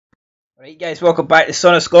Right guys, welcome back to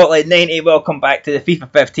Son of Scotland 90, welcome back to the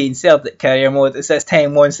FIFA 15 Celtic career mode. It's this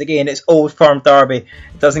time once again, it's Old Firm Derby.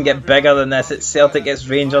 It doesn't get bigger than this. It's Celtic, it's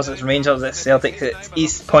Rangers, it's Celtic, it's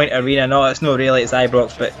East Point Arena. No, it's not really, it's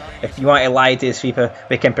Ibrox, but if you want to lie to this FIFA,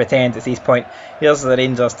 we can pretend it's East Point. Here's the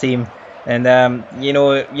Rangers team. And you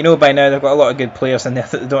know by now they've got a lot of good players in there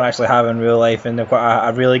that they don't actually have in real life, and they've got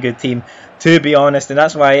a really good team, to be honest. And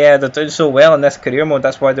that's why they're doing so well in this career mode.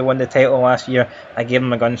 That's why they won the title last year. I gave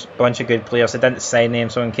them a bunch of good players. I didn't sign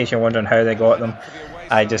them, so in case you're wondering how they got them,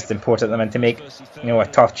 I just imported them in to make a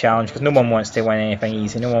tough challenge, because no one wants to win anything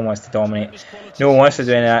easy. No one wants to dominate. No one wants to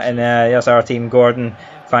do that. And there's our team: Gordon,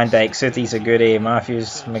 Van Dijk, Sooties, Aguri,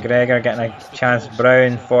 Matthews, McGregor getting a chance,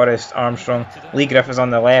 Brown, Forrest, Armstrong, Lee Griffiths on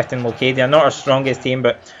the left, and Locadia. Not our strongest team,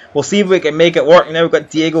 but we'll see if we can make it work. Now we've got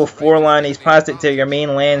Diego Forlan. He's passed it to your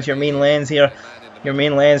main lens here. Your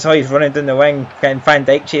main lens. Oh, he's running down the wing. Can Van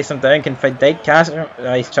Dijk chase him down? Can Van Dijk catch him?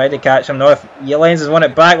 He's tried to catch him. No, if Lens has won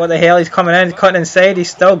it back, what the hell? He's coming in, cutting inside.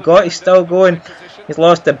 He's still going. He's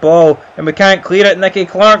lost the ball, and we can't clear it. Nicky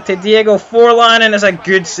Clark to Diego Forlan, and it's a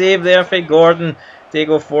good save there for Gordon.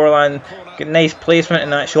 Diego Forlan, good, nice placement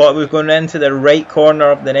in that shot. We've gone into the right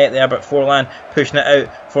corner of the net there, but Forlan pushing it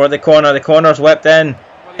out for the corner. The corner's whipped in,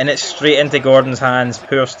 and it's straight into Gordon's hands.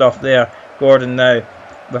 Poor stuff there. Gordon now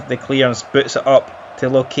with the clearance boots it up to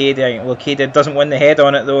Locadia. Locadia doesn't win the head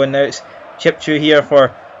on it though, and now it's chip chew here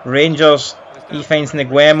for Rangers. He finds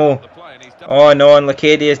Nguemo. Oh no, and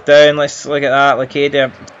Locadia's down. Let's look at that.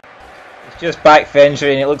 Locadia just back for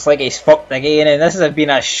injury, and it looks like he's fucked again. And this has been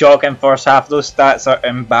a shocking first half. Those stats are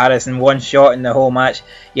embarrassing. One shot in the whole match.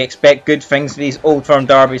 You expect good things for these Old Firm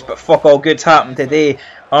derbies, but fuck all good's happened today.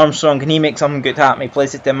 Armstrong, can he make something good happen? He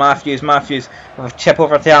plays it to Matthews. Matthews with a chip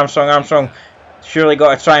over to Armstrong. Armstrong surely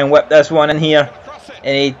got to try and whip this one in here,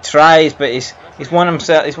 and he tries, but he's won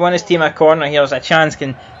himself. He's won his team a corner. Here's a chance.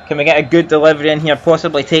 Can we get a good delivery in here?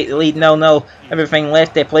 Possibly take the lead 0-0. Everything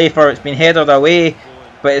left to play for. It's been headed away.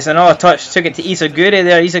 But it's another touch, took it to Isaguri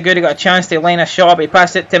there. Isaguri got a chance to line a shot, but he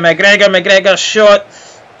passed it to McGregor. McGregor's shot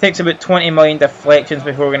takes about 20 million deflections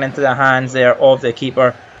before going into the hands there of the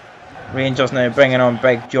keeper. Rangers now bringing on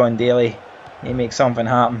big John Daly. He makes something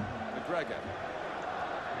happen.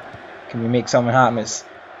 Can we make something happen? It's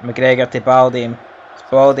McGregor to Baldy. It's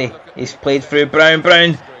Baldy. He's played through Brown.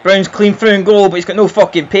 Brown's clean through and goal, but he's got no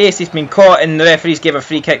fucking pace. He's been caught, and the referees gave a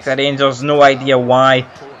free kick to Rangers. No idea why.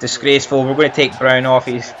 Disgraceful. We're going to take Brown off.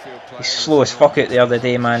 He's slow as fuck out the other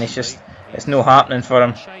day, man. It's no happening for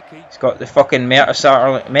him. He's got the fucking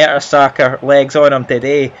Mertesacker legs on him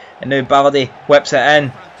today, and now Baldy whips it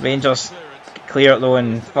in. Rangers clear it though,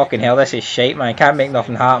 and fucking hell, this is shite, man. Can't make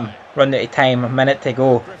nothing happen. Run out of time, a minute to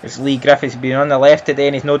go. It's Lee Griffiths been on the left today,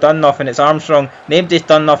 and he's no done nothing. It's Armstrong. Nobody's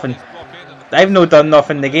done nothing. I've no done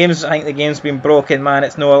nothing. I think the game's been broken, man.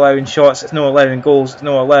 It's no allowing shots, it's no allowing goals, it's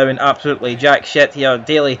no allowing absolutely jack shit here.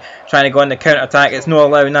 Daly trying to go on the counter attack, it's no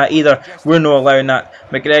allowing that either. We're no allowing that.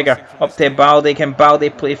 McGregor up to Baldy. Can Baldy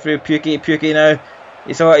play through Pukki now?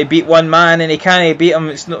 He's already beat one man, and he can't beat him.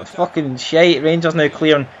 It's not fucking shite. Rangers now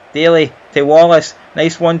clearing. Daly to Wallace.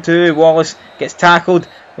 Nice 1-2. Wallace gets tackled.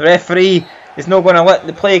 The referee is not going to let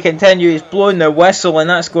the play continue. He's blowing the whistle, and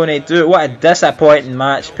that's going to do it. What a disappointing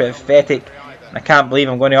match. Pathetic. I can't believe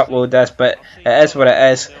I'm going to upload this, but it is what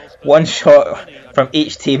it is. One shot from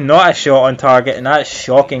each team, not a shot on target, and that's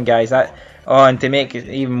shocking, guys. And to make it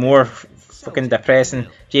even more fucking depressing,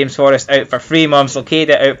 James Forrest out for 3 months,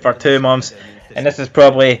 Locadia out for 2 months, and this is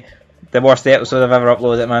probably the worst episode I've ever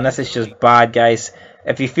uploaded, man. This is just bad, guys.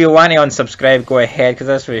 If you feel want to unsubscribe, go ahead, because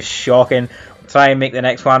this was shocking. Try and make the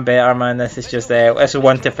next one better, man. This is just this is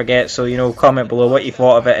one to forget. So comment below what you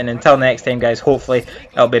thought of it, and until next time, guys, hopefully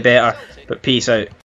it'll be better. But peace out.